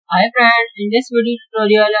Hi friends, in this video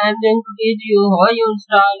tutorial I am going to teach you how you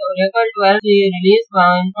install Oracle 12c Release 1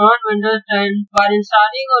 on Windows 10. For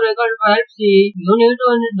installing Oracle 12c, you need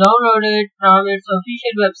to download it from its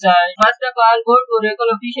official website. First of all, go to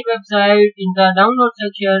Oracle official website. In the download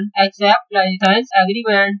section, accept license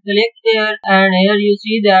agreement, click here, and here you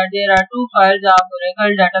see that there are two files of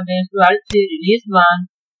Oracle database 12c Release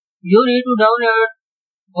 1. You need to download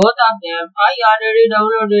both of them. I already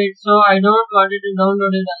downloaded, so I don't want to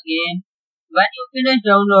download it again. When you finish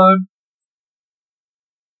download,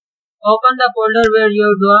 open the folder where you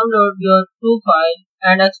download your two files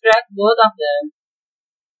and extract both of them.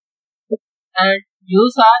 And you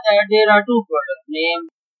saw that there are two folders named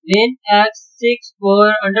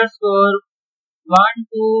WinX64 underscore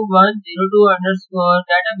 12102 underscore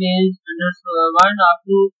database underscore 1 of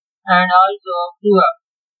 2 and also 2 of.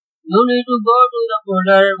 You need to go to the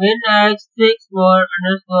folder WinX64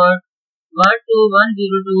 underscore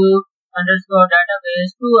 12102 underscore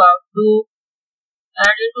database 2 of 2,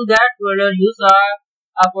 and into that folder you saw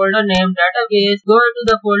a folder named database. Go into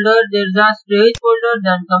the folder, there's a stage folder,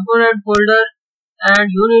 then component folder, and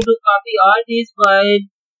you need to copy all these files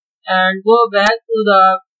and go back to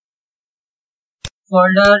the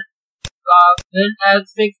folder of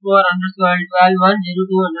WinX64 underscore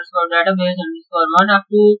 12102 underscore database underscore 1 of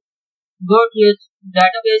 2. Go to its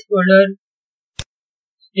database folder,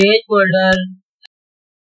 stage folder,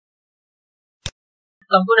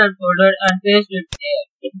 component folder and paste it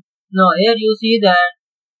here. Now here you see that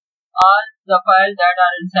all the files that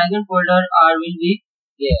are in second folder will be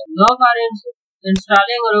there. Now for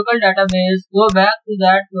installing Oracle database, go back to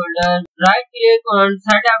that folder, right click on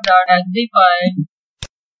setup.exe file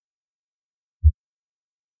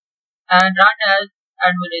and run as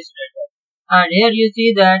administrator. And here you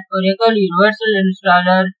see that Oracle Universal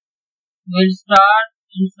Installer will start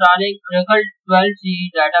installing Oracle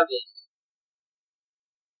 12c database.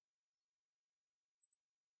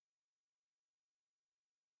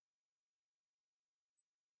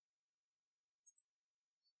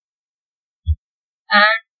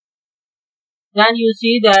 And then you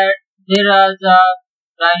see that there is a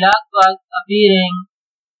dialog box appearing.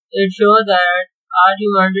 It shows that are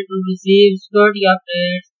you wanted to receive security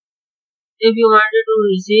updates. If you wanted to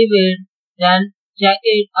receive it, then check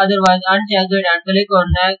it, otherwise uncheck it and click on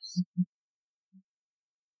next.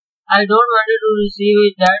 I don't want to receive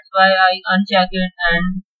it, that's why I uncheck it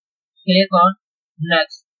and click on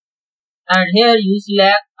next. And here you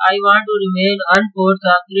select I want to remain unforced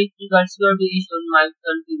a critical security issue in my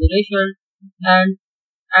configuration and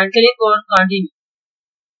click on continue.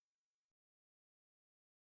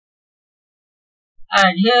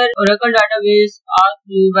 And here Oracle database asks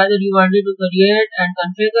you whether you wanted to create and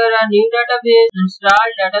configure a new database, install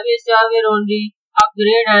database server only,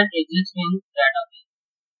 upgrade an existing database.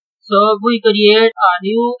 So we create a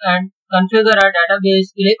new and configure a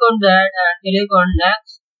database, click on that and click on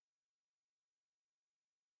next.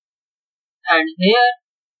 And here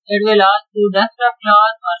it will ask you desktop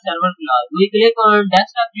class or server class. We click on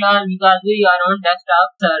desktop class because we are on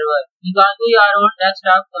desktop server, because we are on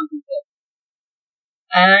desktop computer.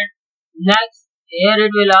 And next, here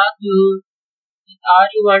it will ask you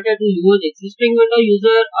are you wanted to use existing Windows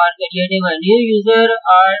user or creating a new user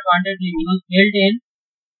or wanted to use built-in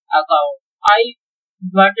account. I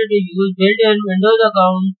wanted to use built-in Windows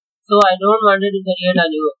account, so I don't wanted to create a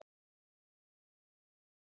new account.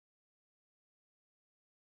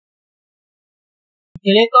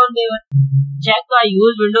 Click on the check I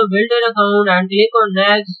use Windows built-in account and click on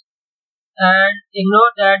next and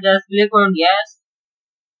ignore that, just click on yes.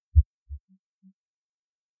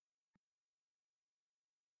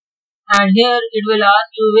 And here it will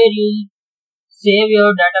ask you where you save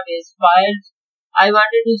your database files. I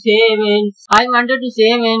wanted to save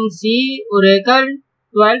in C Oracle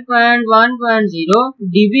 12.1.0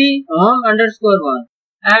 DB home underscore 1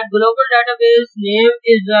 and global database name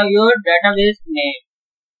is your database name.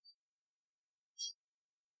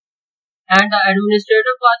 And the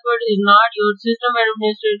administrator password is not your system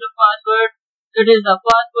administrator password. It is the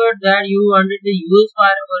password that you wanted to use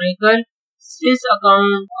for Oracle sys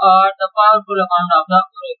account or the powerful account of the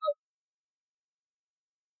Oracle.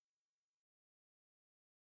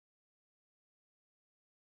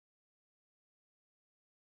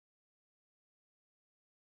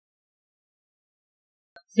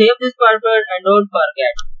 Save this password and don't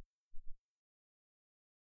forget.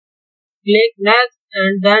 Click next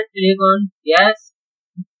and then click on yes.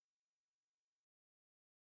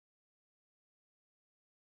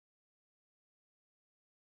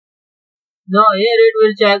 Now here it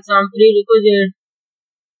will check some prerequisites.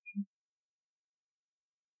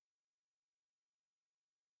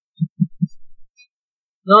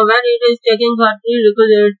 Now when it is checking for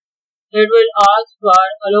prerequisites, it will ask for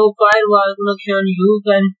allow firewall connection. You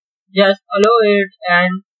can just allow it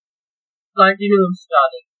and continue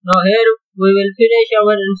installing. Now here we will finish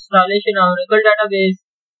our installation of Oracle database.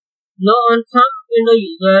 Now on some Windows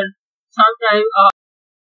user, sometime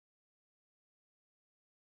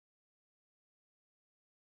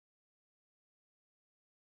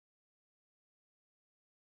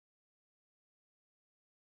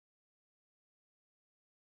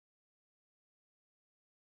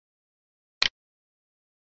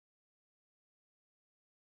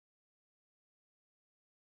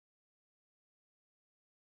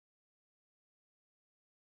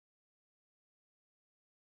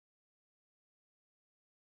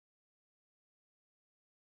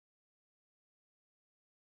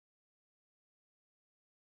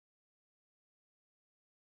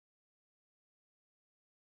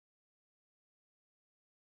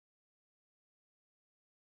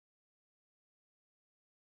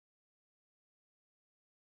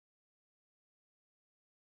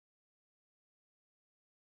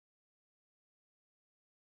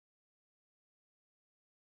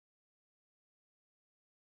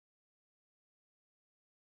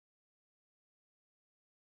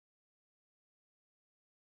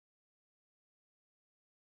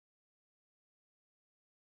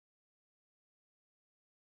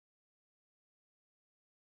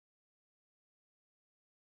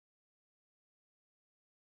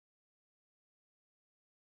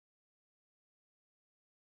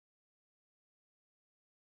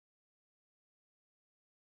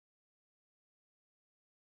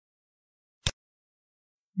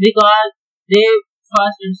because they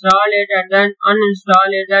first install it and then uninstall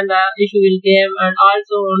it, then the issue will came. And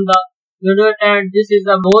also on the Windows 10, this is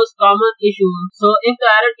the most common issue. So if the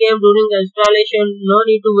error came during the installation, no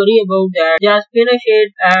need to worry about that. Just finish it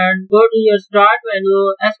and go to your start menu,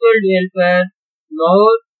 SQL developer,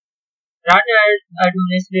 mode, run as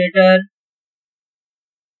administrator,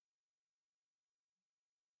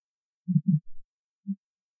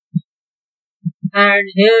 and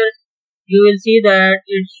here you will see that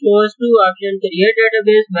it shows two options: create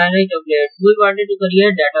database, manage update. We wanted to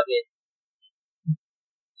create database.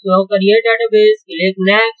 So create database, click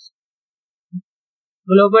next.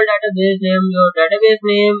 Global database name, your database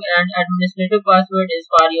name and administrative password is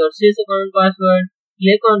for your sys account password.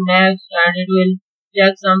 Click on next and it will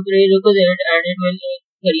check some prerequisite and it will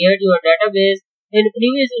create your database. In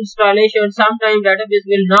previous installation, sometimes database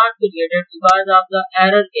will not created because of the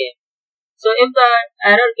error came. So if the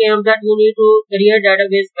error came that you need to create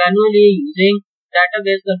database manually using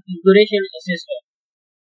database configuration assistant.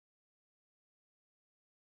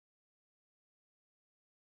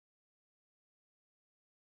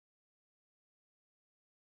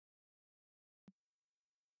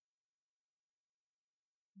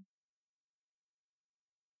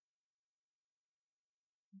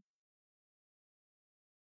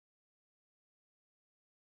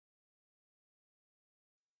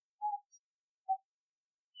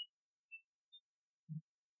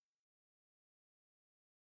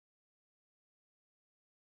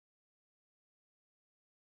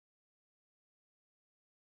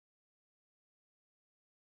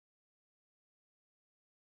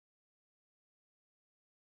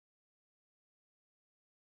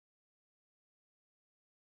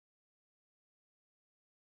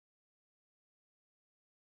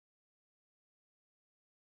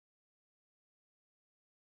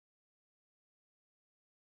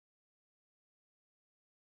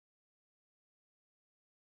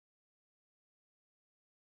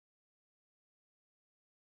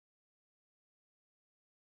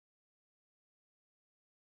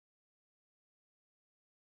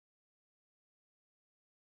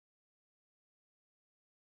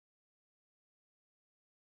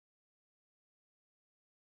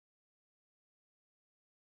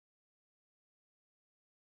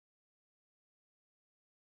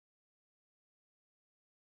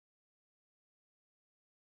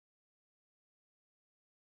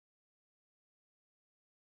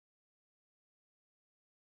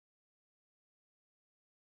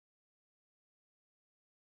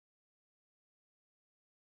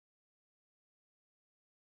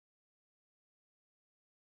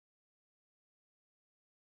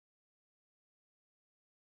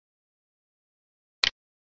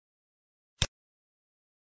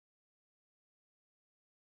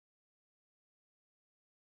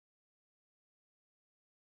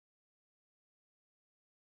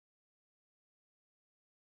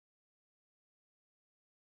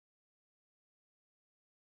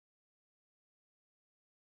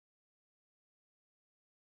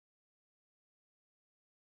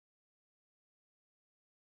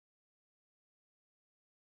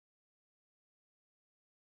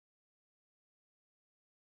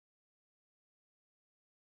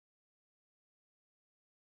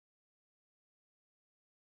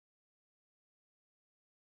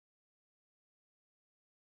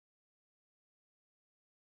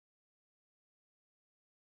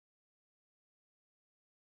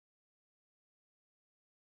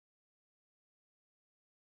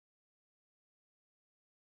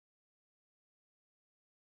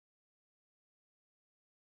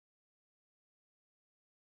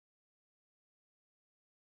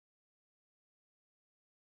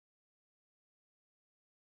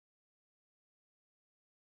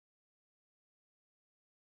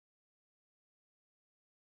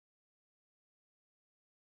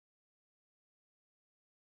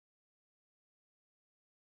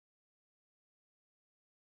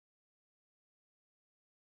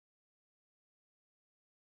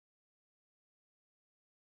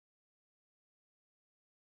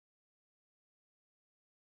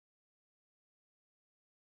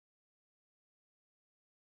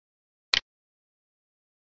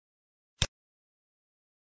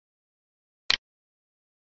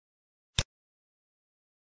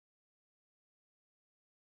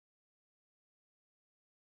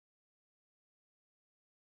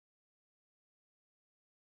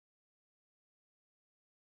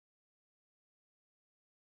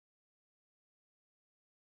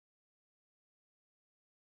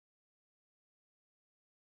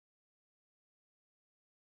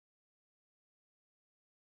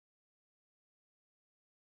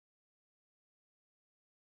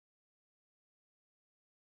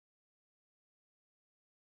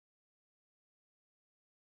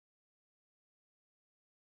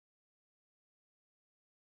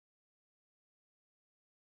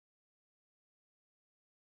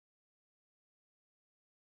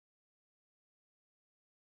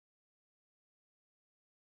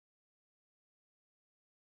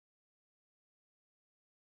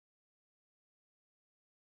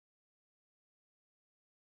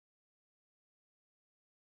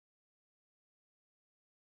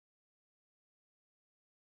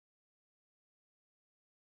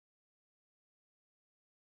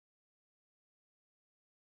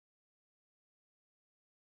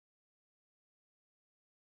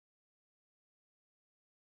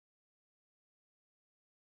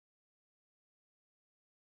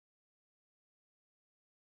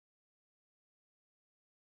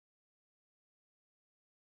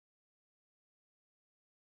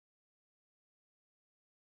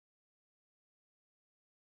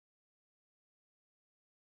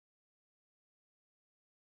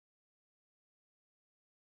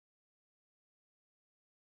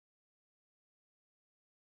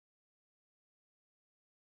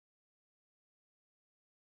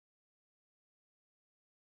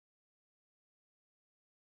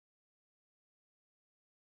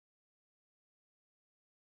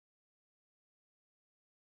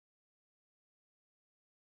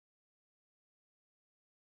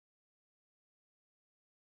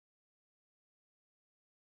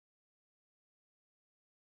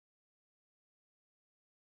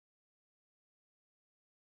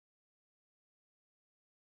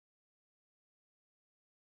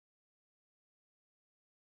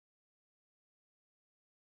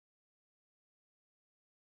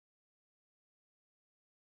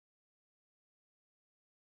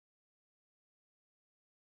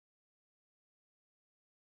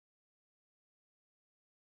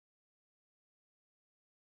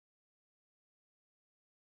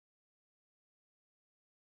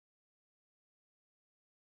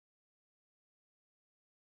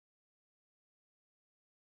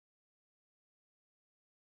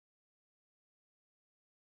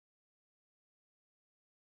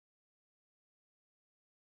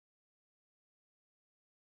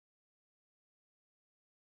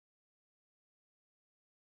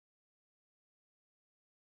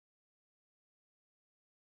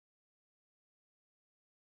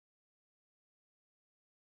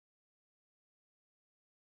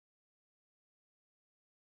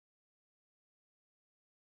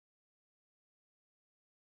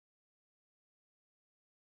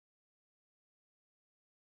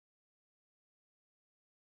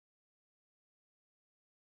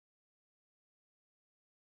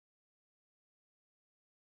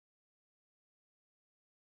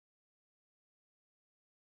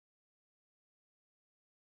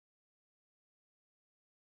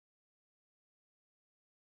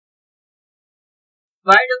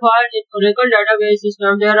 By default, in Oracle database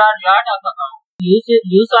system, there are a lot of accounts.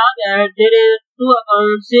 You saw that there is two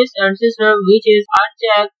accounts, sys and system, which is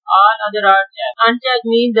unchecked, all other are checked. Unchecked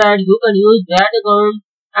means that you can use that account,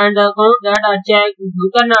 and the account that are checked you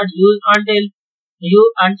cannot use until you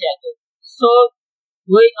uncheck it. So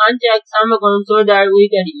we uncheck some accounts so that we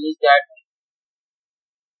can use that.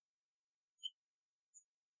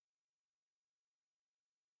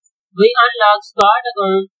 We unlock start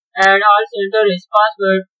account and also enter his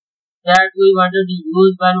password that we wanted to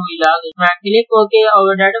use when we log in. And click OK,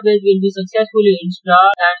 our database will be successfully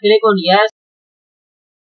installed, and click on yes.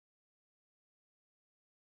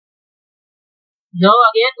 Now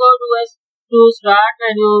again go to start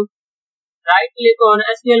menu, right click on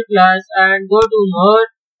SQL Plus and go to more,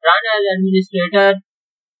 run as administrator.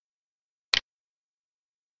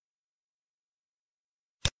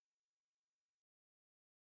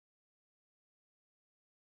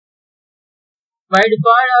 By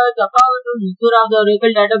default, the powerful feature of the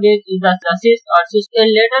Oracle database is the sys or system.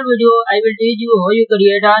 In later video, I will teach you how you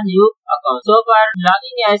create a new account. So for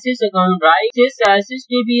logging a sys account, write sys as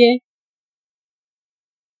sysdba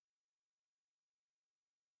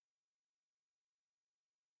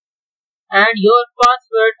and your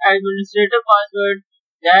password, administrator password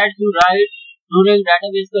that you write during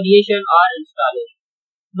database creation or installation.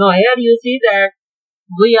 Now here you see that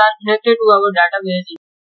we are connected to our database.